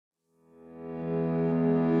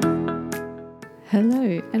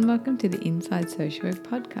Hello, and welcome to the Inside Social Work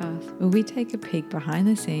podcast, where we take a peek behind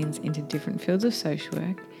the scenes into different fields of social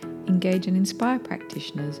work, engage and inspire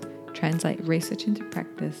practitioners, translate research into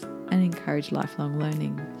practice, and encourage lifelong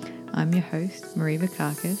learning. I'm your host, Marie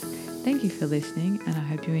Vakakis. Thank you for listening, and I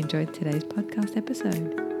hope you enjoyed today's podcast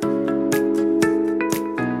episode.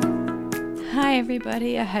 Hi,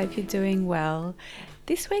 everybody. I hope you're doing well.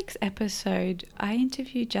 This week's episode, I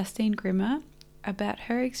interviewed Justine Grimmer about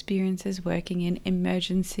her experiences working in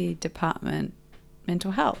emergency department mental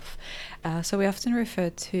health. So we often refer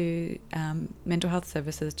to mental health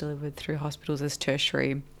services delivered through hospitals as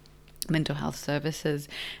tertiary mental health services,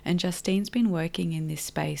 and Justine's been working in this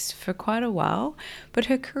space for quite a while, but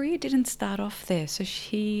her career didn't start off there. So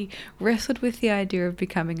she wrestled with the idea of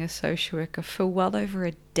becoming a social worker for well over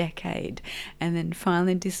a decade, and then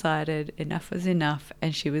finally decided enough was enough,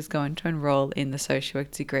 and she was going to enroll in the social work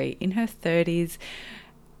degree in her 30s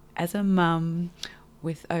as a mum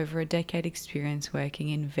with over a decade experience working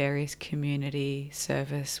in various community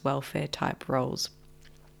service welfare type roles.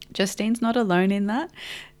 Justine's not alone in that.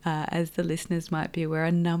 As the listeners might be aware,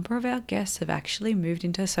 a number of our guests have actually moved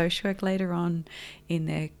into social work later on in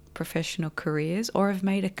their professional careers, or have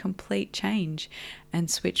made a complete change and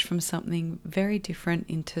switched from something very different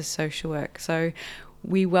into social work. So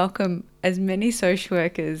we welcome as many social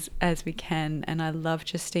workers as we can, and I love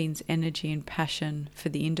Justine's energy and passion for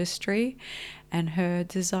the industry and her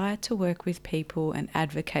desire to work with people and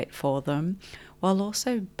advocate for them, while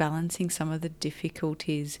also balancing some of the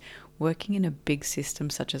difficulties working in a big system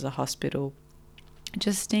such as a hospital.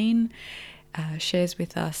 Justine shares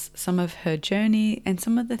with us some of her journey and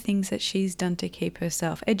some of the things that she's done to keep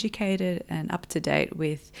herself educated and up to date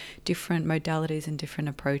with different modalities and different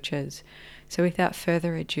approaches. So without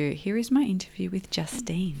further ado, here is my interview with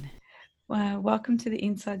Justine. Welcome to the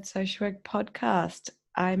Inside Social Work podcast.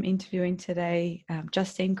 I'm interviewing today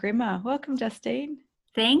Justine Grimmer. Welcome, Justine.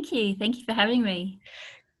 Thank you. Thank you for having me.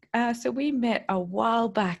 So we met a while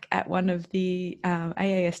back at one of the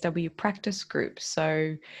AASW practice groups.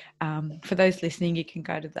 So for those listening, you can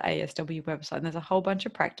go to the AASW website, and there's a whole bunch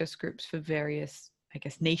of practice groups for various,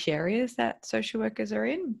 niche areas that social workers are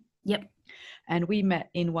in. Yep. And we met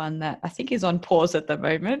in one that I think is on pause at the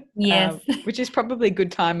moment. Yes. Which is probably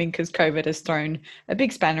good timing because COVID has thrown a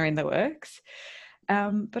big spanner in the works.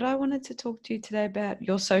 But I wanted to talk to you today about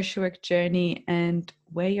your social work journey and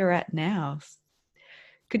where you're at now.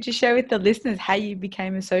 Could you share with the listeners how you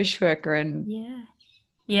became a social worker and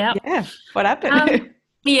what happened?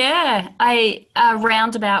 A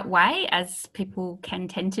roundabout way, as people can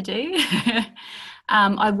tend to do.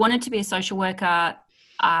 I wanted to be a social worker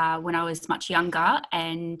when I was much younger,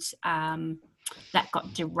 and that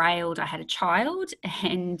got derailed. I had a child,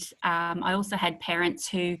 and I also had parents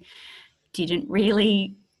who didn't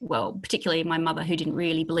really, particularly my mother, who didn't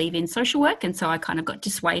really believe in social work, and so I kind of got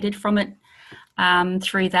dissuaded from it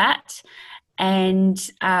through that.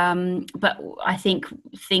 And but I think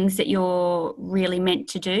things that you're really meant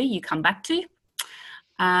to do, you come back to.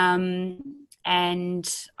 And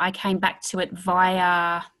I came back to it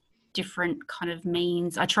via different kind of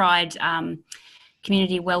means. I tried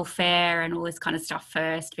community welfare and all this kind of stuff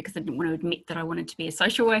first because I didn't want to admit that I wanted to be a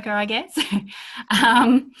social worker, I guess.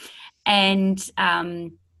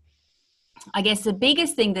 I guess the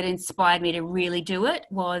biggest thing that inspired me to really do it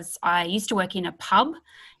was I used to work in a pub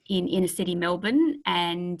in inner city Melbourne,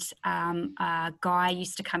 and a guy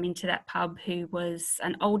used to come into that pub who was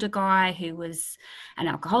an older guy who was an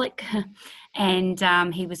alcoholic, and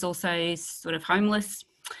he was also sort of homeless.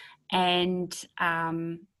 And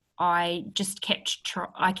I just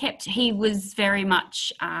he was very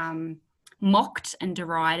much mocked and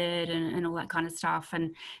derided and all that kind of stuff,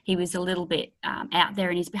 and he was a little bit out there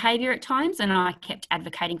in his behaviour at times, and I kept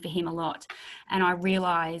advocating for him a lot, and I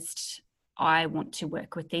realised I want to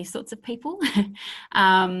work with these sorts of people.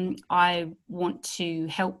 I want to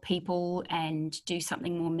help people and do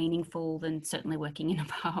something more meaningful than certainly working in a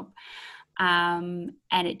pub. And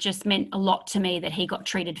it just meant a lot to me that he got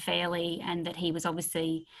treated fairly, and that he was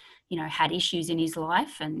obviously, had issues in his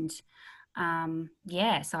life. And so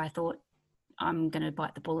I thought, I'm going to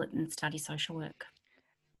bite the bullet and study social work.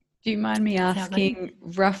 Do you mind me asking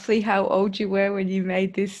roughly how old you were when you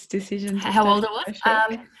made this decision to how old I was?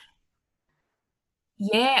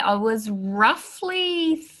 I was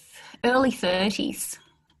roughly early 30s.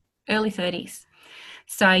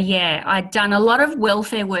 So I'd done a lot of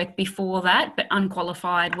welfare work before that, but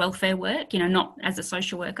unqualified welfare work, not as a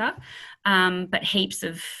social worker, but heaps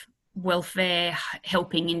of welfare,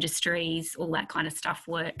 helping industries, all that kind of stuff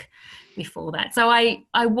work before that. So I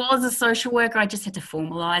was a social worker. I just had to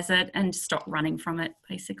formalise it and stop running from it,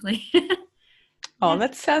 basically. Oh,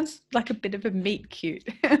 that sounds like a bit of a meet cute.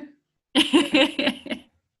 Yeah.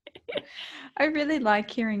 I really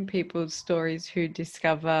like hearing people's stories who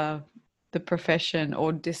discover the profession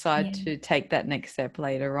or decide Yeah. to take that next step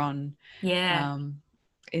later on, Yeah. um,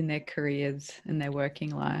 in their careers and their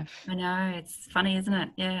working life. I know. It's funny, isn't it?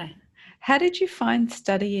 Yeah. How did you find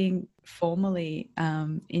studying formally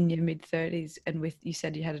in your mid 30s? And with you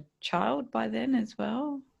said you had a child by then as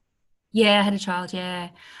well? Yeah, I had a child, yeah.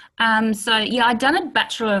 So yeah, I'd done a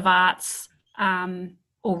Bachelor of Arts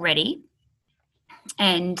already,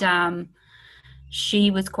 and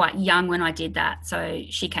she was quite young when I did that, so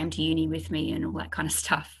she came to uni with me and all that kind of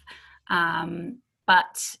stuff.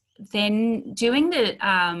 But then doing the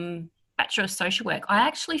Bachelor of Social Work, I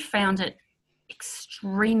actually found it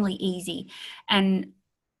extremely easy, and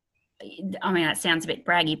I mean, that sounds a bit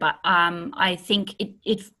braggy, but I think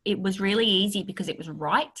it was really easy because it was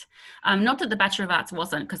right. Not that the Bachelor of Arts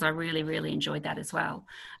wasn't, because I really, really enjoyed that as well.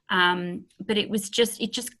 But it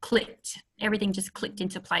just clicked. Everything just clicked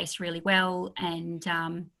into place really well, and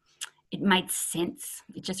it made sense.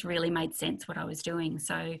 It just really made sense what I was doing.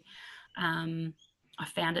 So um, I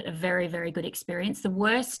found it a very, very good experience. The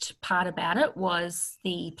worst part about it was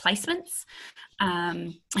the placements,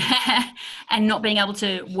 um, and not being able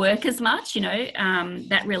to work as much.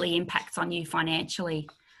 That really impacts on you financially,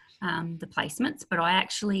 the placements. But I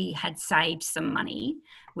actually had saved some money,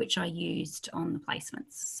 which I used on the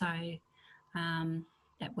placements. So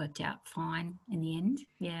that worked out fine in the end.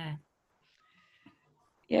 Yeah.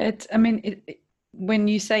 Yeah, I mean, when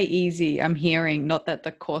you say easy, I'm hearing not that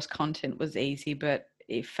the course content was easy, but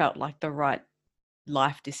it felt like the right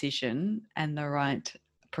life decision and the right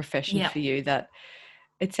profession Yeah. for you. That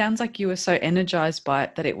it sounds like you were so energized by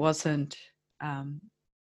it that it wasn't, um,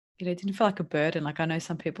 it didn't feel like a burden. Like I know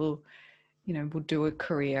some people, will do a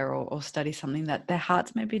career or study something that their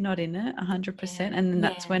heart's maybe not in it 100%. Yeah. And then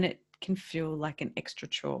that's Yeah. when it can feel like an extra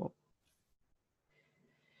chore.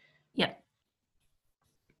 Yeah.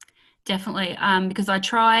 Definitely, because I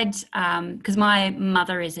tried, because my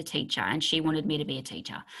mother is a teacher and she wanted me to be a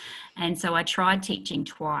teacher. And so I tried teaching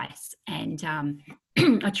twice. And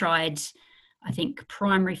I tried, I think,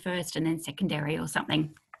 primary first and then secondary or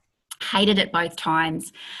something. Hated it both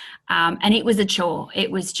times. And it was a chore. It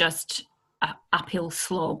was just an uphill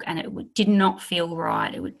slog and it did not feel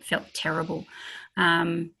right. It felt terrible.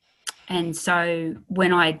 Um, and so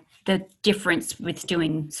the difference with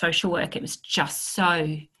doing social work, it was just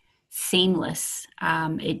so seamless.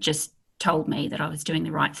 It just told me that I was doing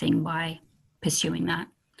the right thing by pursuing that,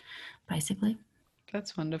 basically.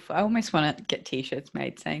 That's wonderful. I almost want to get t-shirts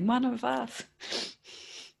made saying one of us.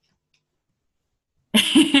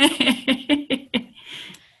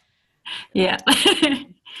 Yeah.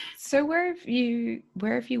 So where have you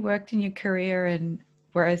worked in your career, and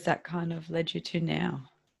where has that kind of led you to now?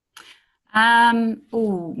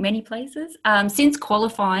 Many places. Since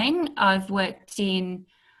qualifying, I've worked in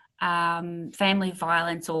family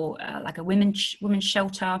violence or like a women's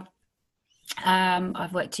shelter.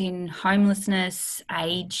 I've worked in homelessness,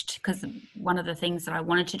 aged, because one of the things that I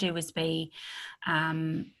wanted to do was be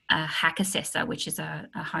a hack assessor, which is a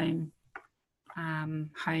home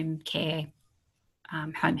care,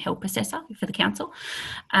 home help assessor for the council.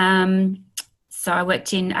 So I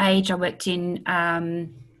worked in aged. I worked in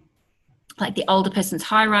like the older person's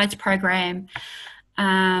high rise program,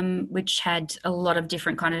 which had a lot of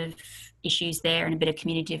different kind of issues there and a bit of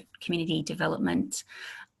community development.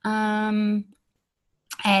 And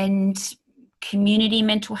community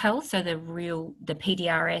mental health, so the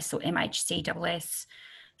PDRS or MHCSS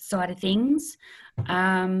side of things.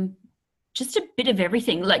 Just a bit of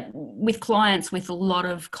everything, like with clients with a lot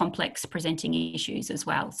of complex presenting issues as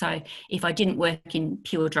well. So if I didn't work in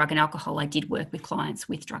pure drug and alcohol, I did work with clients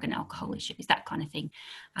with drug and alcohol issues, that kind of thing.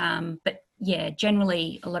 But yeah,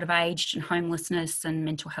 generally a lot of aged and homelessness and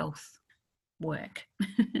mental health work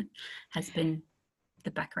has been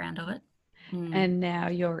the background of it. Mm. And now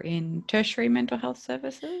you're in tertiary mental health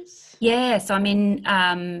services? Yeah, so I'm in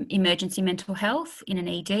emergency mental health in an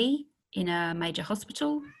ED in a major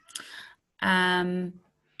hospital. Um,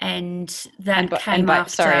 and And that by, and came by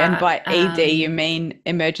sorry, and after, by ED you mean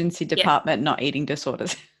emergency yeah. department, not eating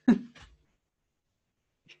disorders.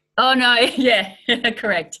 Oh, no, yeah,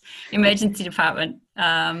 correct. Emergency department,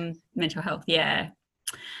 mental health, yeah.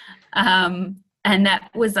 And that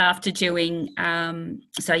was after doing,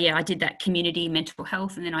 so yeah, I did that community mental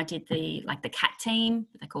health, and then I did the CAT team.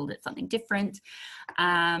 They called it something different.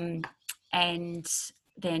 And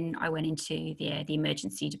then I went into the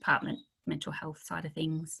emergency department mental health side of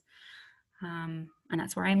things. And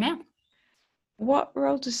that's where I am now. What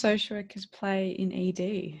role do social workers play in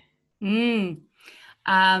ED? Mm.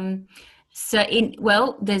 There's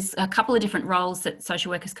a couple of different roles that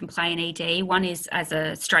social workers can play in ED. One is as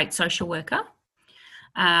a straight social worker,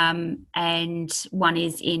 and one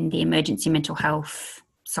is in the emergency mental health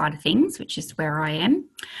side of things, which is where I am.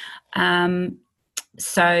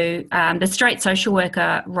 The straight social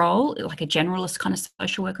worker role, like a generalist kind of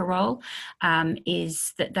social worker role,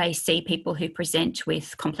 is that they see people who present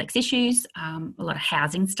with complex issues, a lot of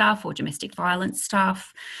housing stuff or domestic violence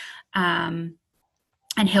stuff,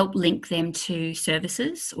 and help link them to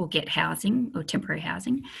services or get housing or temporary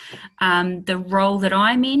housing. The role that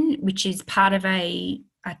I'm in, which is part of a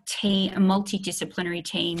multidisciplinary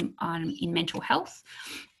team in mental health,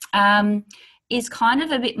 is kind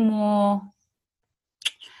of a bit more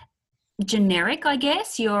generic, I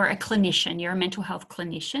guess. You're a clinician, you're a mental health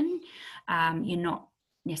clinician. You're not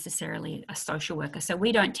necessarily a social worker. So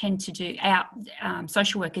we don't tend to do, our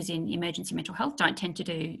social workers in emergency mental health don't tend to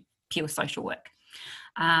do pure social work.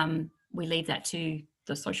 We leave that to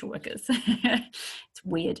the social workers. It's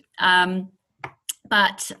weird.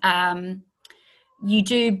 But you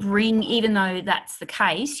do bring, even though that's the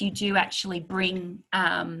case, you do actually bring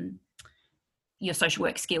your social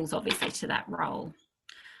work skills, obviously, to that role.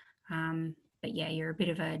 But yeah, you're a bit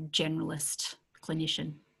of a generalist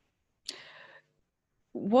clinician.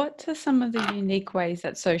 What are some of the unique ways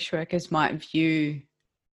that social workers might view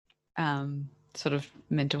sort of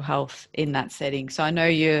mental health in that setting? So I know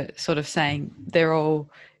you're sort of saying they're all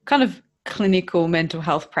kind of clinical mental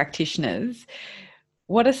health practitioners.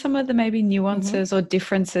 What are some of the maybe nuances or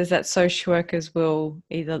differences that social workers will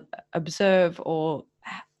either observe, or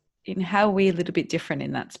in how are we a little bit different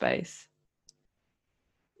in that space?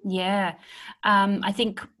 Yeah, I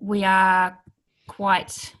think we are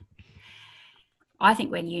I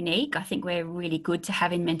think we're unique. I think we're really good to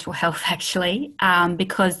have in mental health, actually,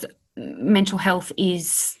 because mental health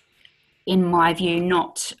is, in my view,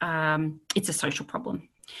 it's a social problem.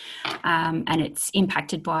 And it's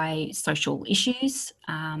impacted by social issues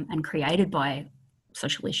and created by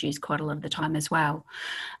social issues quite a lot of the time as well.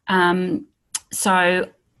 So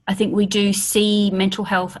I think we do see mental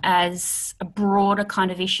health as a broader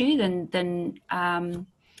kind of issue than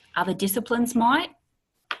other disciplines might.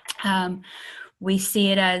 We see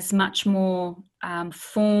it as much more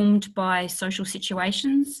formed by social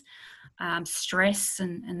situations, stress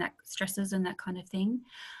and that stresses and that kind of thing.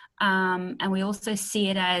 And we also see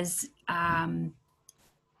it as,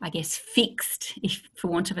 I guess, fixed, if for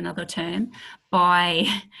want of another term, by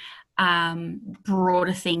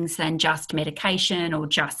broader things than just medication or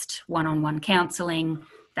just one-on-one counselling,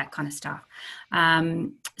 that kind of stuff.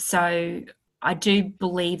 So I do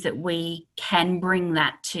believe that we can bring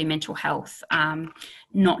that to mental health,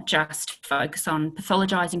 not just focus on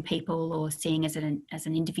pathologising people or seeing as an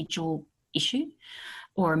individual issue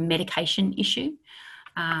or a medication issue.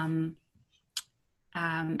 And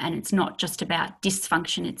it's not just about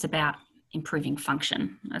dysfunction, it's about improving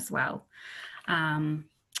function as well,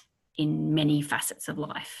 in many facets of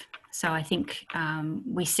life. So I think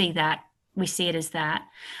we see it as that,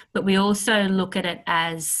 but we also look at it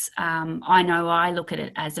as, I look at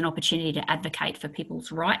it as an opportunity to advocate for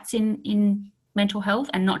people's rights in mental health,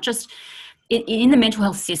 and not just in the mental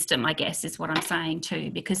health system, I guess, is what I'm saying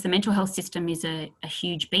too, because the mental health system is a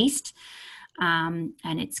huge beast, and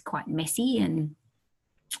it's quite messy, and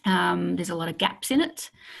there's a lot of gaps in it.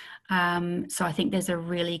 So I think there's a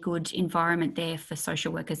really good environment there for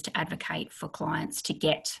social workers to advocate for clients to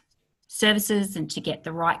get services and to get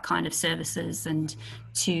the right kind of services and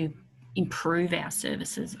to improve our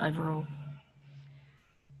services overall.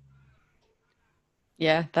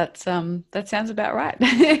 Yeah, that sounds about right.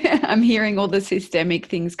 I'm hearing all the systemic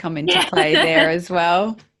things come into play there as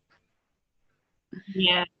well.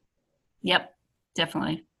 Yeah. Yep,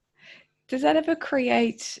 definitely. Does that ever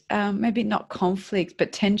create maybe not conflict,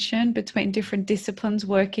 but tension between different disciplines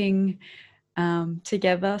working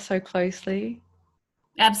together so closely?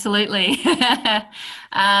 Absolutely. Yeah,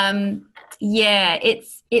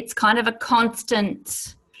 it's kind of a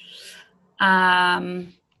constant, I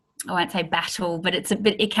won't say battle, but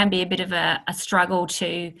it can be a bit of a struggle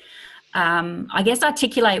to, I guess,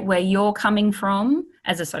 articulate where you're coming from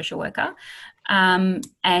as a social worker, and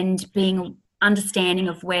being understanding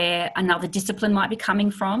of where another discipline might be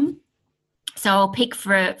coming from. So I'll pick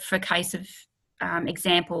for a case of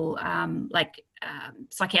example,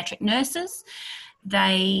 psychiatric nurses.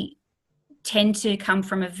 They tend to come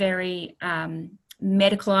from a very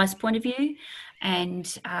medicalised point of view and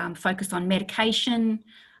focus on medication,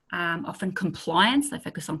 often compliance. They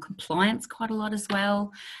focus on compliance quite a lot as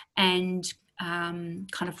well, and kind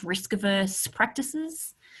of risk-averse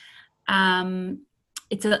practices.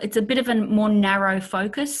 it's a bit of a more narrow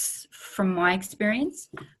focus from my experience,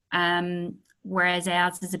 whereas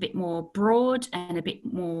ours is a bit more broad and a bit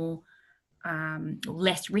more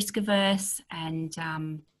less risk averse and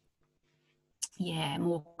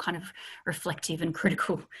more kind of reflective and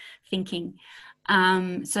critical thinking.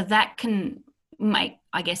 So that can make,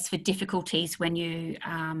 I guess, for difficulties when you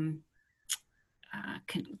can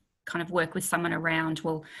kind of work with someone around,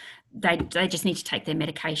 well, they just need to take their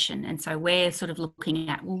medication. And so we're sort of looking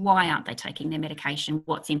at, well, why aren't they taking their medication?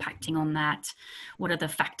 What's impacting on that? What are the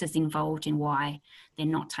factors involved in why they're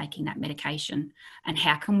not taking that medication? And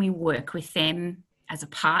how can we work with them as a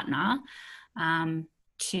partner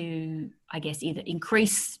to, I guess, either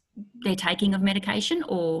increase their taking of medication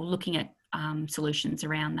or looking at solutions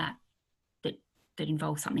around that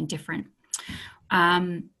involve something different.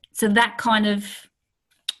 So that kind of,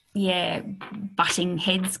 butting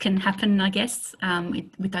heads can happen, I guess,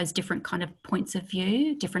 with those different kind of points of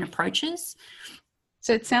view, different approaches.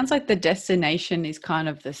 So it sounds like the destination is kind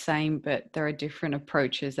of the same, but there are different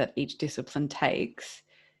approaches that each discipline takes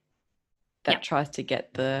that tries to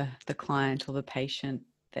get the client or the patient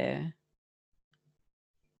there.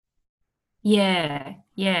 Yeah.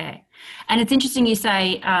 And it's interesting you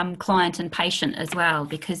say client and patient as well,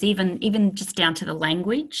 because even just down to the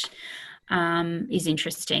language is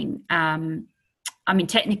interesting. I mean,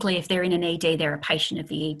 technically, if they're in an ED, they're a patient of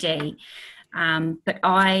the ED. But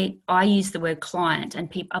I use the word client, and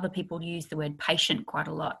other people use the word patient quite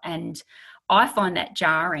a lot. And I find that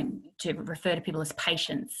jarring to refer to people as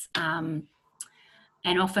patients.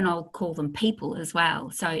 And often I'll call them people as well.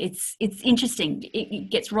 So it's interesting. It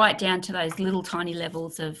gets right down to those little tiny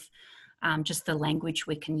levels of just the language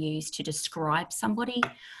we can use to describe somebody.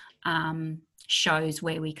 Shows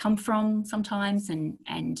where we come from sometimes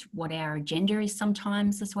and what our agenda is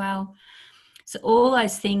sometimes as well. So all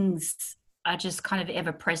those things are just kind of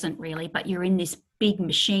ever present, really, but you're in this big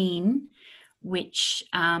machine which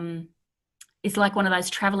is like one of those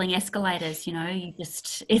traveling escalators,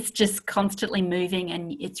 it's just constantly moving,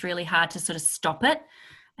 and it's really hard to sort of stop it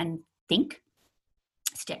and think,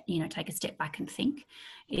 take a step back and think.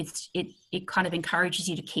 It kind of encourages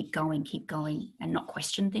you to keep going and not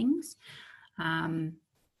question things. So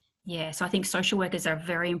I think social workers are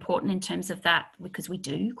very important in terms of that, because we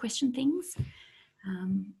do question things.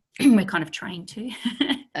 We're kind of trained to.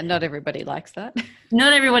 And not everybody likes that.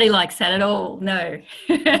 Not everybody likes that at all, no.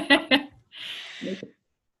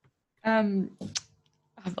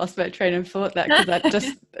 I've lost my train of thought because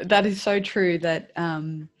that is so true that,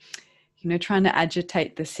 trying to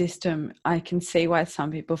agitate the system, I can see why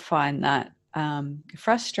some people find that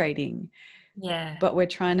frustrating. Yeah. But we're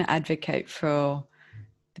trying to advocate for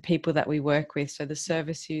the people that we work with. So the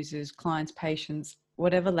service users, clients, patients,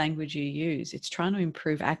 whatever language you use, it's trying to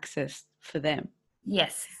improve access for them.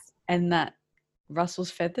 Yes. And that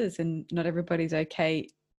rustles feathers, and not everybody's okay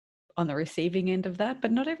on the receiving end of that,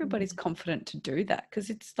 but not everybody's confident to do that, because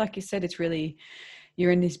it's like you said, it's really,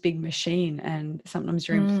 you're in this big machine, and sometimes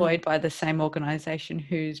you're employed by the same organization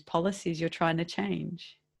whose policies you're trying to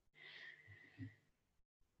change.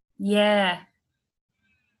 Yeah.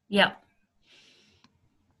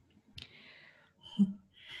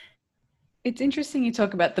 It's interesting you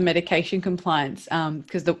talk about the medication compliance,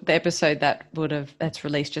 because the episode that's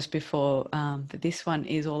released just before this one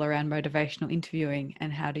is all around motivational interviewing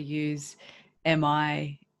and how to use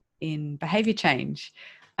MI in behavior change,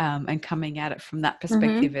 and coming at it from that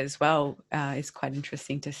perspective as well is quite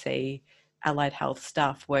interesting to see allied health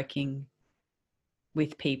staff working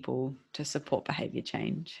with people to support behavior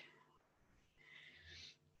change.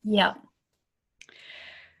 Yeah.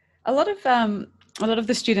 A lot of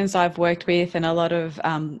the students I've worked with and a lot of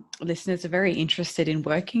listeners are very interested in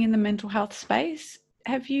working in the mental health space.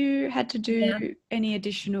 Have you had to do any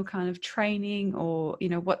additional kind of training, or,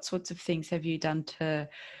 what sorts of things have you done to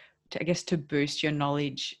boost your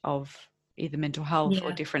knowledge of either mental health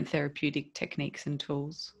or different therapeutic techniques and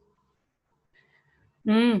tools?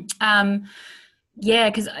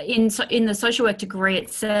 Because in the social work degree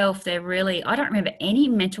itself, I don't remember any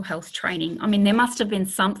mental health training. I mean, there must have been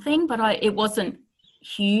something, but it wasn't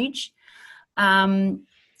huge. There's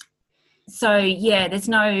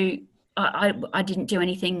no, I didn't do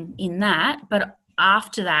anything in that. But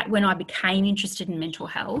after that, when I became interested in mental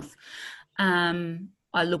health,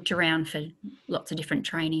 I looked around for lots of different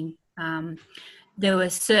training. There were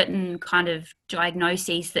certain kind of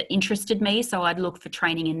diagnoses that interested me, so I'd look for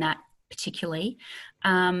training in that particularly.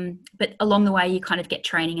 But along the way, you kind of get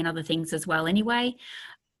training in other things as well anyway.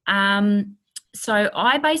 So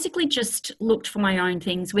I basically just looked for my own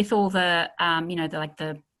things with all the,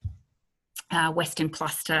 the Western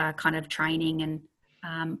cluster kind of training and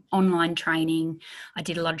online training. I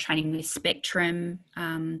did a lot of training with Spectrum,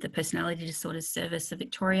 the Personality Disorders Service of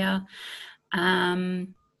Victoria. I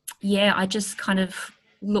just kind of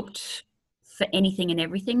looked for anything and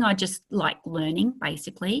everything. I just like learning,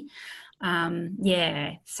 basically.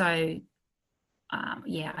 I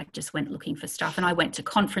just went looking for stuff, and I went to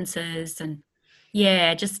conferences and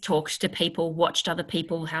just talked to people, watched other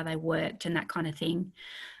people, how they worked and that kind of thing.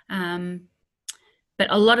 But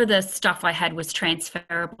a lot of the stuff I had was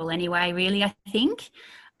transferable anyway, really, I think.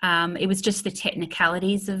 It was just the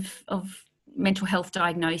technicalities of mental health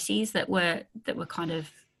diagnoses that were kind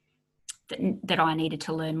of that I needed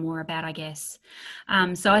to learn more about, I guess.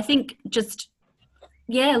 So I think just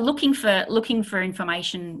looking for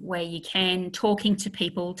information where you can, talking to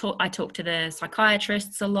people. I talk to the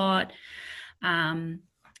psychiatrists a lot.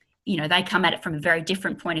 They come at it from a very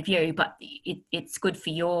different point of view, but it's good for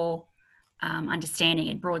your understanding.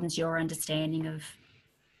 It broadens your understanding of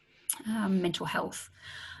mental health,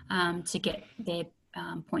 to get their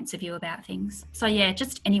points of view about things. So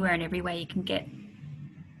just anywhere and everywhere you can get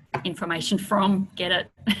information from, get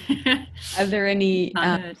it. Are there any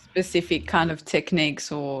specific kind of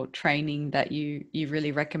techniques or training that you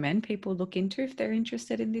really recommend people look into if they're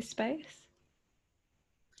interested in this space?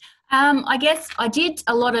 I guess I did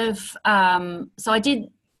a lot of, so I did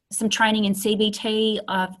some training in CBT.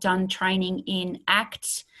 I've done training in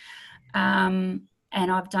ACT, and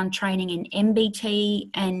I've done training in MBT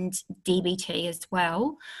and DBT as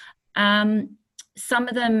well. Some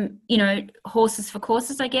of them, horses for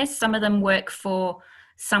courses, I guess. Some of them work for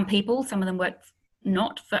some people, some of them work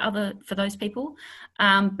not for those people,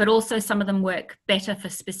 but also some of them work better for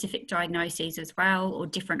specific diagnoses as well, or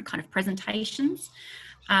different kind of presentations.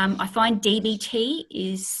 I find DBT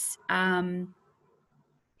is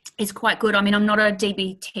quite good. I mean, I'm not a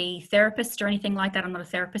DBT therapist or anything like that. I'm not a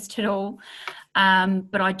therapist at all,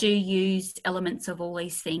 but I do use elements of all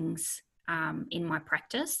these things in my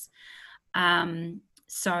practice.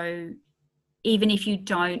 So even if you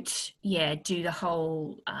don't, do the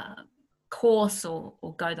whole course or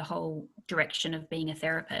go the whole direction of being a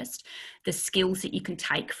therapist, the skills that you can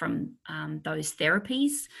take from those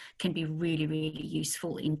therapies can be really, really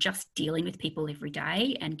useful in just dealing with people every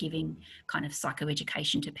day and giving kind of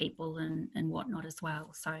psychoeducation to people and whatnot as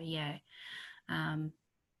well. So I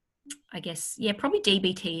guess probably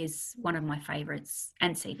DBT is one of my favorites,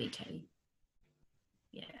 and CBT.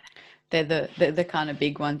 They're the kind of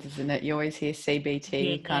big ones, isn't it? You always hear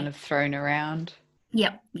CBT kind of thrown around.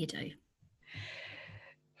 Yep, you do.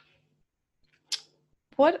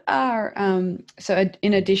 What are, so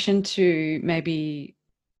in addition to maybe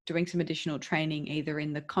doing some additional training, either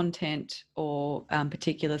in the content or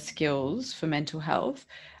particular skills for mental health,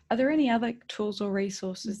 are there any other tools or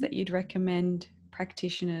resources that you'd recommend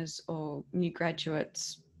practitioners or new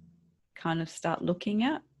graduates kind of start looking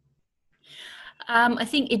at? I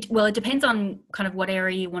think it depends on kind of what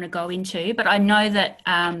area you want to go into, but I know that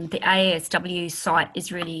the AASW site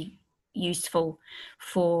is really useful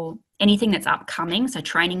for anything that's upcoming, so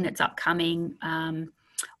training that's upcoming,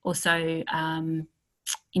 also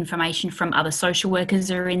information from other social workers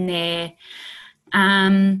are in there.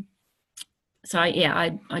 I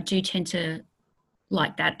do tend to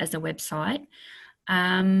like that as a website.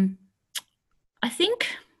 I think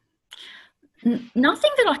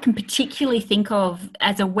nothing that I can particularly think of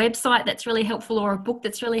as a website that's really helpful or a book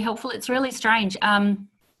that's really helpful. It's really strange.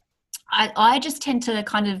 I just tend to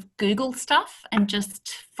kind of Google stuff and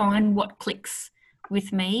just find what clicks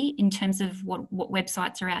with me in terms of what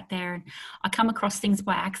websites are out there. And I come across things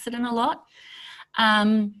by accident a lot.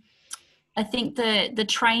 I think the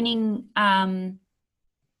training, MH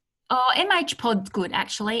Pod's good,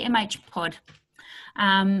 actually, MH Pod.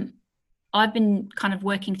 I've been kind of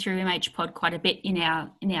working through MH Pod quite a bit in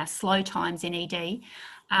our slow times in ED,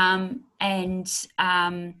 and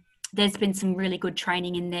there's been some really good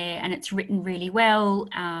training in there, and it's written really well,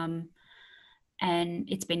 and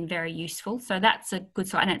it's been very useful. So that's a good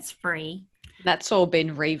site, and it's free. That's all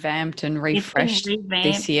been revamped and refreshed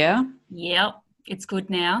this year. Yep, it's good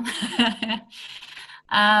now.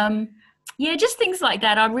 Just things like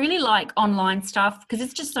that. I really like online stuff because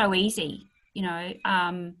it's just so easy,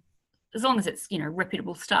 as long as it's,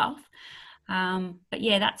 reputable stuff. But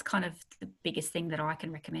that's kind of the biggest thing that I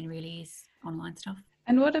can recommend really is online stuff.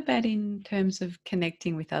 And what about in terms of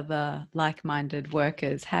connecting with other like-minded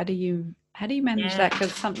workers? How do you manage that?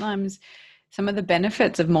 Because sometimes some of the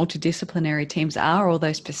benefits of multidisciplinary teams are all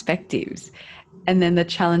those perspectives. And then the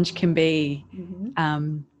challenge can be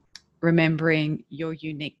remembering your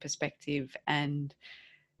unique perspective and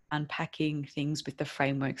unpacking things with the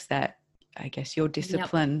frameworks that I guess your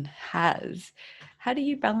discipline has. How do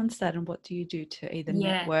you balance that, and what do you do to either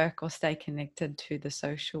Yeah, network or stay connected to the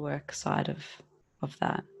social work side of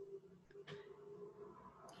that?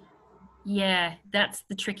 yeah, that's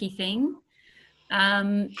the tricky thing.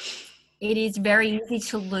 Um, it is very easy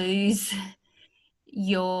to lose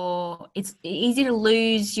it's easy to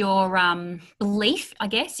lose your belief, I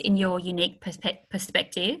guess, in your unique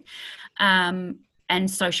perspective, um, and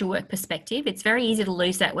social work perspective. It's very easy to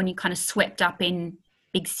lose that when you're kind of swept up in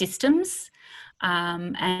big systems,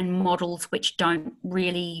 and models which don't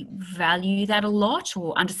really value that a lot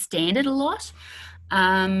or understand it a lot.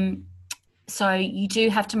 Um, so you do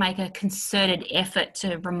have to make a concerted effort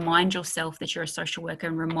to remind yourself that you're a social worker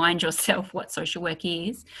and remind yourself what social work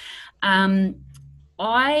is. Um,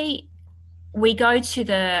 I we go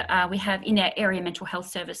to we have in our area mental health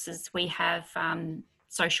services, we have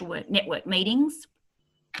social work network meetings,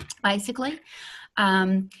 basically.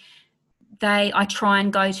 Um, I try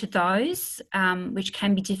and go to those, which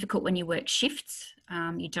can be difficult when you work shifts.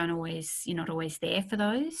 You're not always there for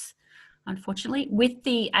those, unfortunately. With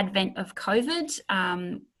the advent of COVID,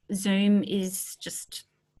 Zoom is just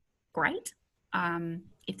great.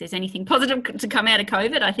 If there's anything positive to come out of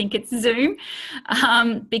COVID, I think it's Zoom,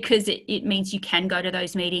 because it means you can go to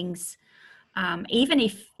those meetings. Even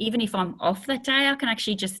if I'm off that day, I can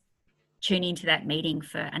actually just tune into that meeting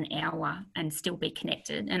for an hour and still be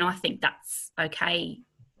connected. And I think that's okay.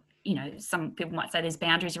 Some people might say there's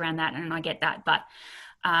boundaries around that, and I get that, but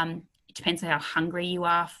it depends on how hungry you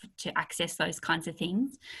are to access those kinds of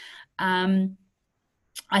things.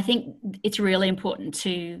 I think it's really important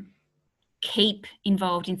to keep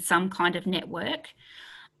involved in some kind of network.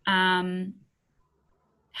 Um,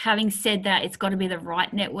 Having said that, it's got to be the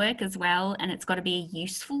right network as well, and it's got to be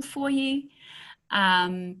useful for you.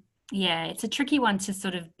 Um, yeah, it's a tricky one to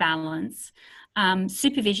sort of balance.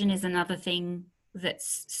 Supervision is another thing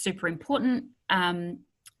that's super important, and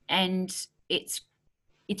it's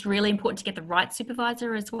really important to get the right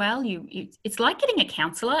supervisor as well. It's like getting a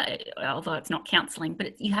counsellor, although it's not counselling,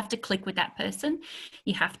 but you have to click with that person.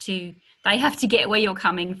 They have to get where you're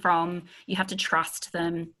coming from. You have to trust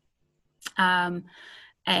them,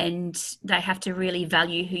 and they have to really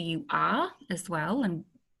value who you are as well, and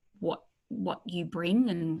what you bring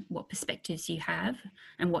and what perspectives you have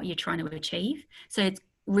and what you're trying to achieve. So it's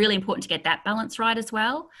really important to get that balance right as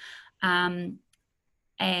well. And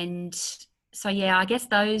so yeah, I guess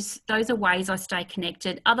those are ways I stay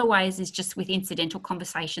connected. Other ways is just with incidental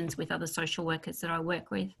conversations with other social workers that I work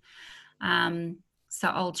with. So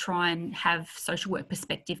I'll try and have social work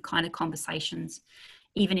perspective kind of conversations,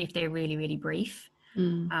 even if they're really, really brief,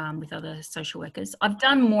 with other social workers. I've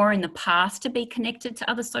done more in the past to be connected to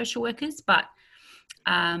other social workers, but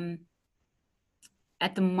at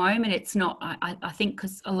the moment it's not. I think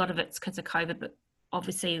because a lot of it's because of COVID, but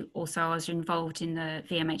obviously also I was involved in the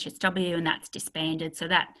VMHSW, and that's disbanded, so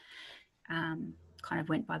that kind of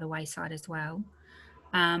went by the wayside as well.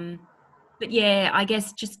 But yeah, I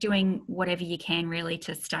guess just doing whatever you can really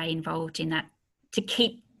to stay involved in that, to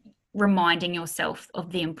keep reminding yourself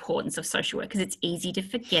of the importance of social work, because it's easy to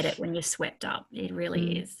forget it when you're swept up. It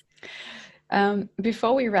really is.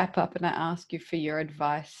 Before we wrap up and I ask you for your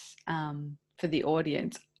advice for the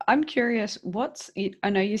audience, I'm curious, I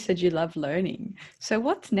know you said you love learning. So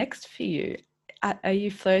what's next for you? Are you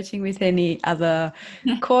flirting with any other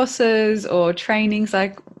courses or trainings?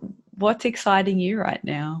 Like, what's exciting you right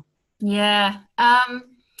now? Yeah, I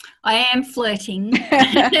am flirting.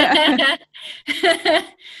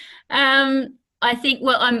 I think,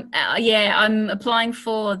 well, I'm applying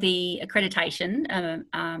for the accreditation,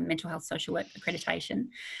 mental health social work accreditation,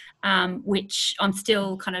 which I'm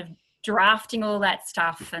still kind of drafting all that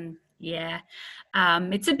stuff. And yeah,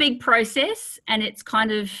 it's a big process, and it's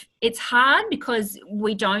hard because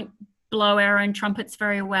we don't blow our own trumpets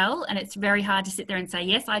very well. And it's very hard to sit there and say,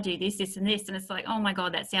 yes, I do this, this, and this. And it's like, oh my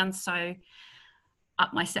God, that sounds so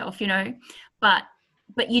up myself,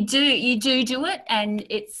 but you do it, and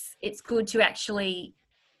it's good to actually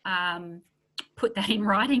put that in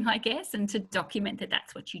writing, I guess, and to document that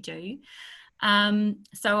that's what you do.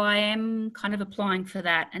 So I am kind of applying for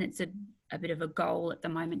that, and it's a bit of a goal at the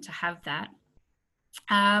moment to have that.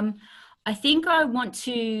 I think I want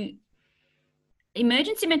to.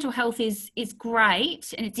 Emergency mental health is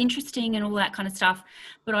great, and it's interesting and all that kind of stuff,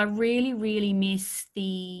 but I really, really miss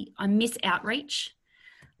outreach.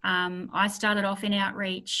 I started off in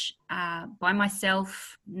outreach by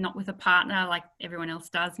myself, not with a partner like everyone else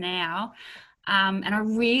does now. And I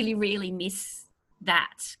really, really miss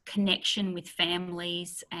that connection with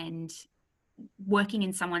families and working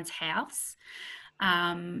in someone's house,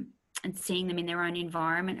 and seeing them in their own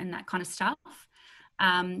environment and that kind of stuff.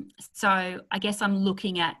 So I guess I'm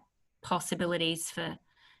looking at possibilities for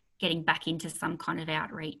getting back into some kind of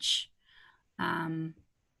outreach.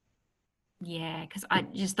 Yeah, because I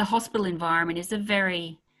just the hospital environment is a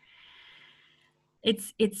very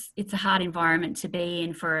it's a hard environment to be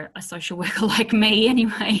in for a social worker like me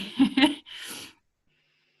anyway.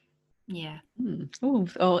 Yeah. Oh,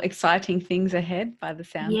 all exciting things ahead by the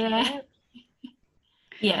sounds of Yeah. it.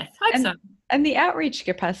 Yes, hope And so. and the outreach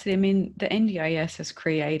capacity, I mean, the NDIS has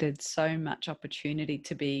created so much opportunity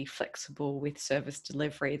to be flexible with service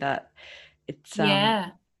delivery that it's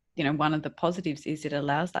Yeah, one of the positives is it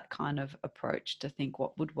allows that kind of approach to think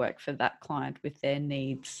what would work for that client with their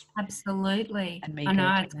needs absolutely. and me I go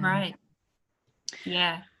know, to it's them. great.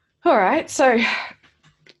 Yeah. All right. So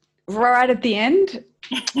right at the end,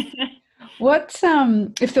 what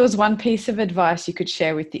if there was one piece of advice you could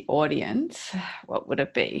share with the audience, what would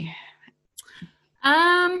it be?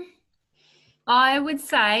 Um, I would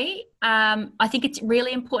say I think it's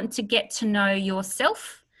really important to get to know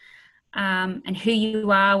yourself, and who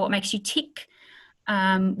you are, what makes you tick,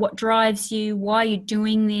 what drives you, why you're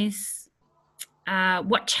doing this,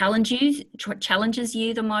 what challenges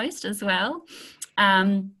you the most as well.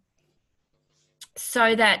 Um,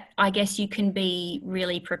 so that I guess you can be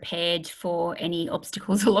really prepared for any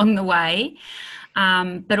obstacles along the way,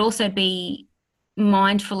 but also be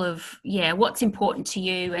mindful of what's important to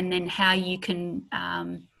you, and then how you can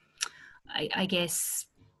I guess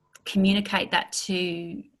communicate that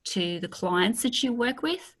to the clients that you work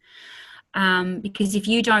with, because if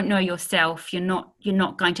you don't know yourself, you're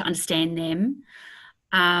not going to understand them.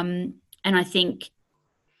 And I think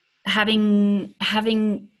having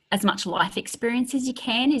as much life experience as you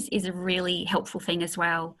can is a really helpful thing as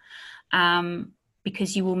well,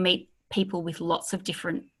 because you will meet people with lots of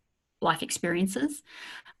different life experiences,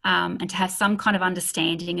 and to have some kind of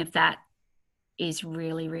understanding of that is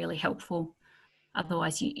really, really helpful.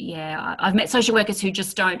 Otherwise, I've met social workers who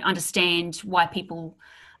just don't understand why people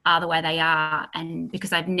are the way they are, and because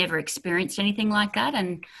they've never experienced anything like that.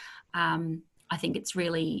 And I think it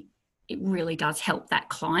really does help that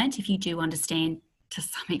client if you do understand to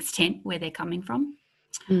some extent where they're coming from.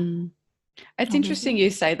 Mm. It's Obviously, interesting you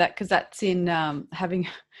say that because that's in having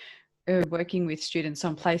working with students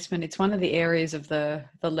on placement. It's one of the areas of the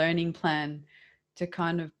learning plan to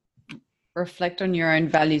kind of reflect on your own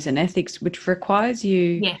values and ethics, which requires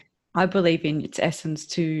you, yeah, I believe, in its essence,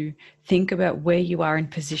 to think about where you are in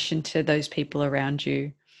position to those people around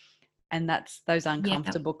you. And that's those yeah,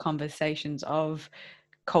 uncomfortable conversations of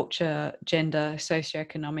culture, gender,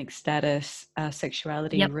 socioeconomic status,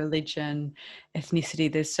 sexuality, yep, religion,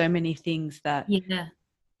 ethnicity. There's so many things that yeah,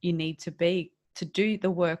 you need to do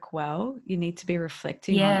the work well. You need to be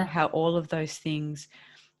reflecting on yeah, how all of those things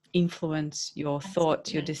influence your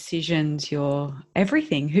thoughts, your absolutely, decisions, your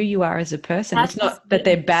everything, who you are as a person. It's not that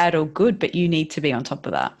they're absolutely. bad or good, but you need to be on top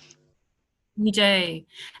of that. You do.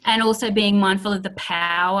 And also being mindful of the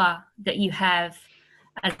power that you have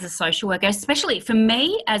as a social worker, especially for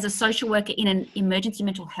me as a social worker in an emergency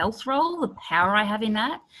mental health role, the power I have in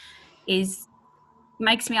that is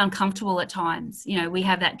makes me uncomfortable at times. You know, we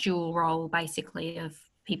have that dual role basically of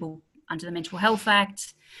people under the Mental Health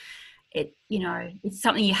Act. It's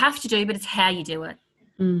something you have to do, but it's how you do it.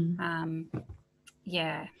 Mm. Um,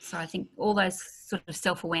 so I think all those sort of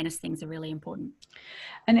self-awareness things are really important.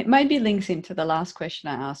 And it maybe links into the last question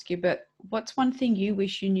I asked you, but what's one thing you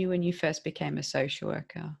wish you knew when you first became a social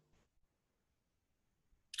worker?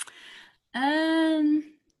 Um,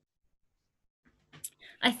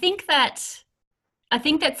 I think that I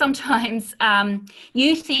think that sometimes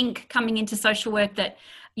you think coming into social work that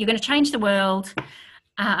you're going to change the world,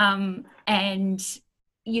 and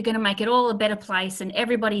you're going to make it all a better place, and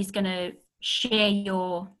everybody's going to share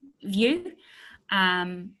your view,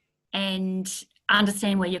 and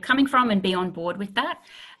understand where you're coming from and be on board with that.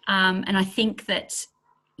 And I think that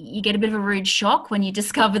you get a bit of a rude shock when you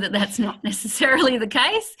discover that that's not necessarily the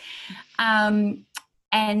case, um,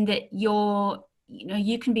 and that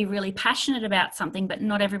you can be really passionate about something, but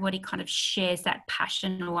not everybody kind of shares that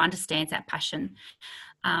passion or understands that passion.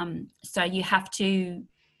 So you have to,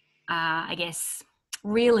 I guess,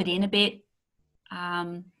 reel it in a bit,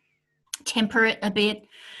 um, temper it a bit,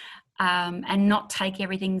 and not take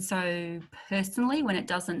everything so personally when it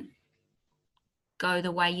doesn't go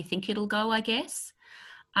the way you think it'll go, I guess.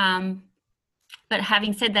 Um, but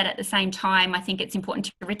having said that, at the same time, I think it's important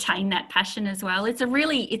to retain that passion as well. It's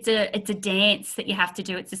a dance that you have to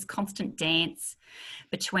do. It's this constant dance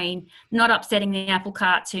between not upsetting the apple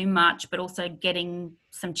cart too much, but also getting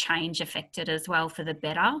some change affected as well for the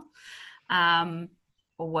better,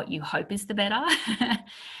 or what you hope is the better.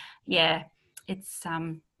 Yeah. it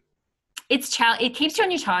keeps you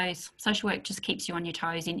on your toes. Social work just keeps you on your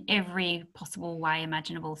toes in every possible way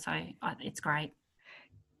imaginable. So it's great.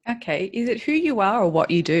 Okay. Is it who you are or what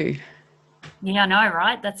you do? Yeah, I know,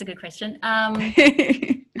 right? That's a good question.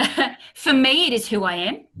 For me, it is who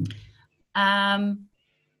I am.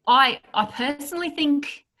 I personally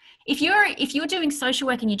think if you're doing social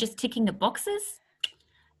work and you're just ticking the boxes,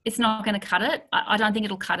 it's not going to cut it. I don't think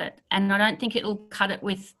it'll cut it, and I don't think it'll cut it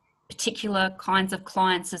with particular kinds of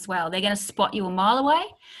clients as well. They're going to spot you a mile away,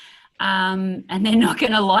 and they're not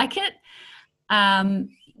going to like it.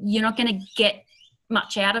 You're not going to get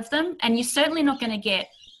much out of them, and you're certainly not going to get,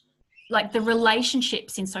 like, the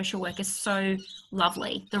relationships in social work are so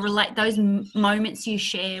lovely. Those moments you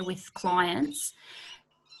share with clients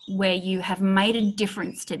where you have made a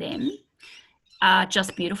difference to them are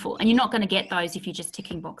just beautiful, and you're not going to get those if you're just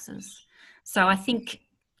ticking boxes. So I think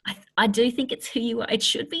I do think it's who you are. It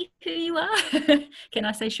should be who you are. Can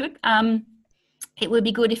I say should? It would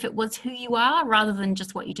be good if it was who you are rather than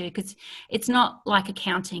just what you do, because it's not like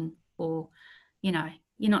accounting or, you're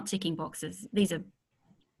not ticking boxes. These are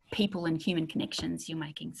people and human connections you're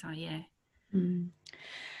making. So yeah. All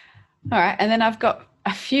right. And then I've got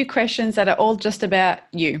a few questions that are all just about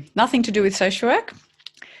you, nothing to do with social work.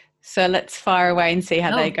 So let's fire away and see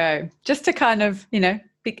how they go. Just to kind of, be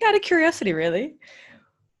out of curiosity, really.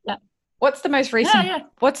 Yeah. What's the most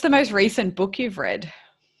recent book you've read?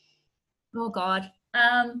 Oh God.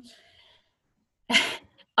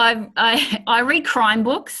 I read crime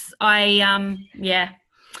books.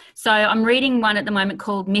 So I'm reading one at the moment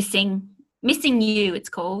called Missing You, it's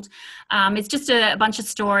called. It's just a bunch of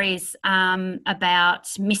stories about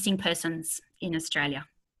missing persons in Australia.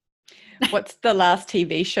 What's the last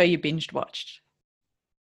TV show you binged watched?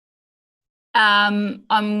 I'm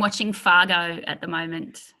watching Fargo at the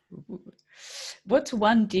moment. What's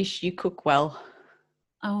one dish you cook well?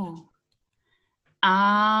 Oh.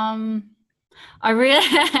 I really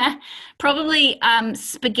probably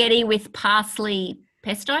spaghetti with parsley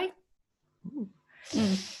pesto.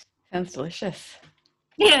 Sounds delicious.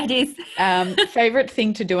 Yeah, it is. Favorite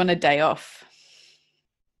thing to do on a day off?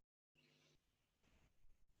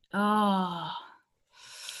 I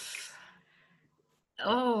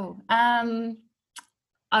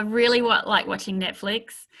really like watching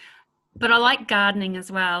Netflix, but I like gardening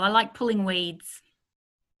as well. I like pulling weeds.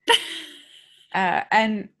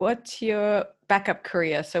 And what's your backup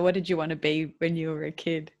career? So what did you want to be when you were a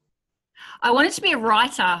kid? I wanted to be a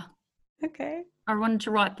writer. Okay. I wanted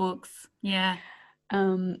to write books. Yeah.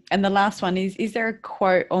 And the last one is there a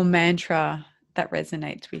quote or mantra that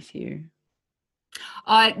resonates with you?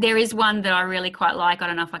 There is one that I really quite like. I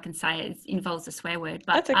don't know if I can say it. It involves a swear word,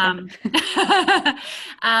 but that's okay.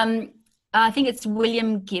 I think it's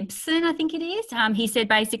William Gibson, I think it is. He said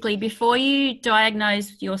basically, before you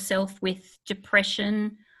diagnose yourself with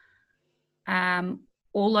depression or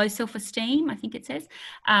low self-esteem, I think it says,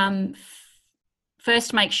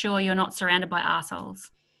 first make sure you're not surrounded by arseholes,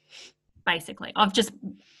 basically. I've just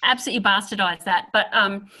absolutely bastardized that. But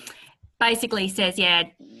basically says,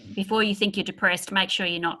 before you think you're depressed, make sure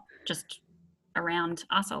you're not just around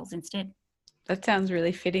arseholes instead. That sounds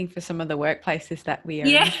really fitting for some of the workplaces that we are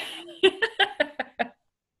in.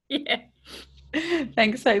 Yeah.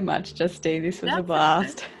 Thanks so much, Justine. This was a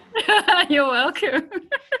blast. You're welcome.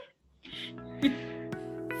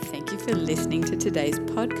 Thank you for listening to today's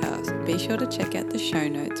podcast. Be sure to check out the show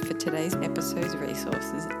notes for today's episode's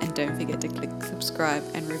resources, and don't forget to click subscribe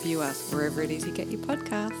and review us wherever it is you get your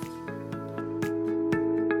podcast.